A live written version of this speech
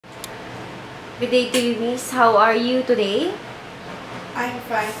Good day to you, Miss. How are you today? I'm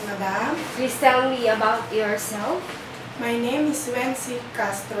fine, madam. Please tell me about yourself. My name is Wency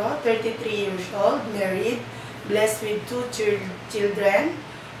Castro, 33 years old, married, blessed with two children,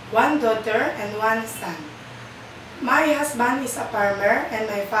 one daughter and one son. My husband is a farmer and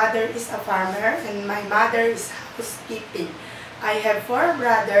my father is a farmer and my mother is housekeeping. I have 4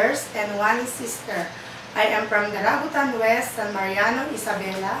 brothers and 1 sister. I am from Daragutan West, San Mariano,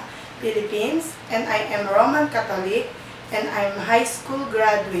 Isabela, Philippines, and I am Roman Catholic and I'm high school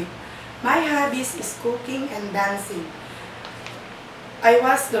graduate. My hobbies is cooking and dancing. I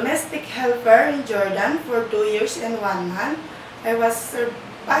was domestic helper in Jordan for 2 years and 1 month. I was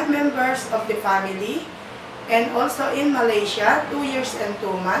 5 members of the family, and also in Malaysia, 2 years and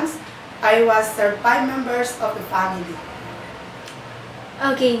 2 months. I was 5 members of the family.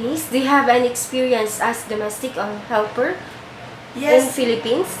 Okay, Miss. Do you have any experience as domestic helper in Yes.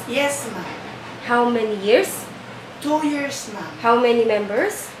 Philippines? Yes, ma'am. How many years? 2 years, ma'am. How many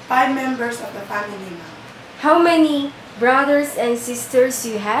members? 5 members of the family, ma'am. How many brothers and sisters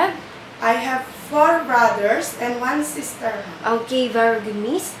you have? I have 4 brothers and 1 sister, ma'am. Okay, very good,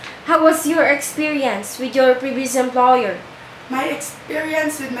 Miss. How was your experience with your previous employer? My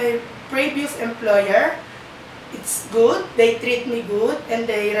experience with my previous employer, it's good. They treat me good and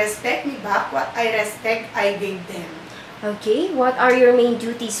they respect me back. What I respect, I give them. Okay, what are your main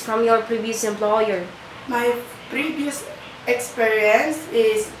duties from your previous employer? My previous experience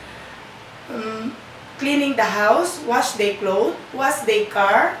is cleaning the house, wash their clothes, wash their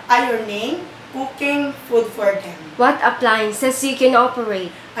car, ironing, cooking food for them. What appliances you can operate?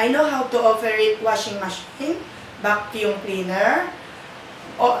 I know how to operate washing machine, vacuum cleaner,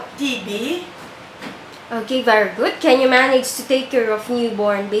 or TV. Okay, very good. Can you manage to take care of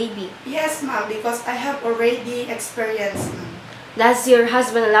newborn baby? Yes, ma'am, because I have already experienced, ma'am. Does your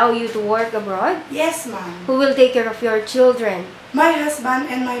husband allow you to work abroad? Yes, ma'am. Who will take care of your children? My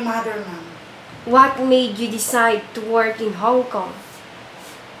husband and my mother, ma'am. What made you decide to work in Hong Kong?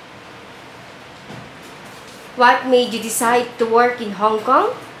 What made you decide to work in Hong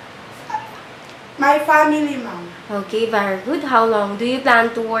Kong? My family, ma'am. Okay, very good. How long do you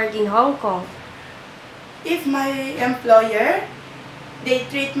plan to work in Hong Kong? If my employer, they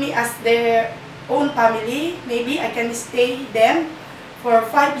treat me as their own family, maybe I can stay them for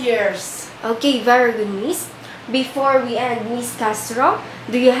 5 years. Okay, very good, Miss. Before we end, Miss Castro,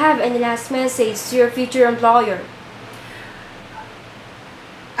 do you have any last message to your future employer?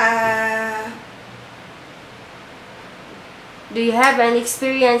 Do you have an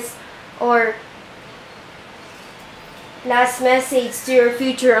experience or last message to your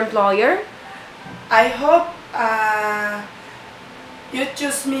future employer? I hope you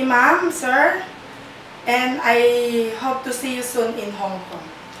choose me, ma'am, sir, and I hope to see you soon in Hong Kong.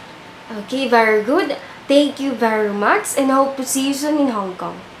 Okay, very good. Thank you very much and hope to see you soon in Hong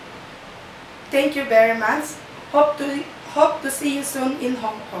Kong. Thank you very much. Hope to see you soon in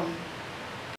Hong Kong.